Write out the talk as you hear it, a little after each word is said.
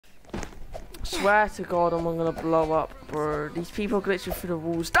Swear to God, I'm gonna blow up, bro. These people glitching through the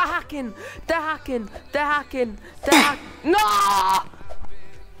walls. They're hacking! They're hacking! They're hacking! They're hacking! No!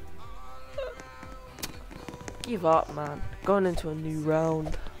 Give up, man. Going into a new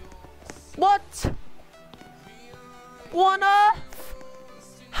round. What? What on earth?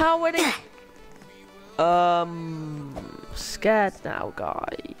 How are they? Scared now,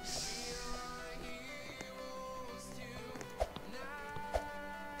 guys.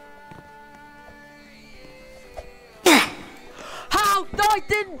 How? No, I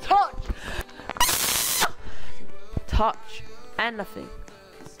didn't touch anything.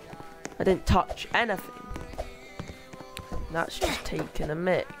 I didn't touch anything. That's just taking a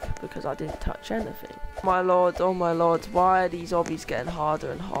mick because I didn't touch anything. My lord, oh my lord, why are these obbies getting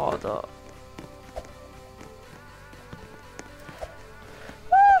harder and harder?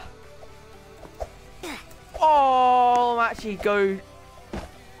 Oh, I'm actually goated.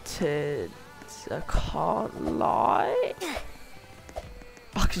 I can't lie.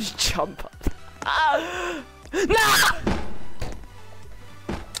 I can just jump up. No!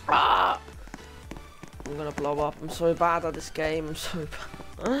 I'm gonna blow up. I'm so bad at this game. I'm so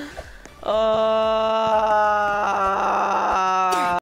bad.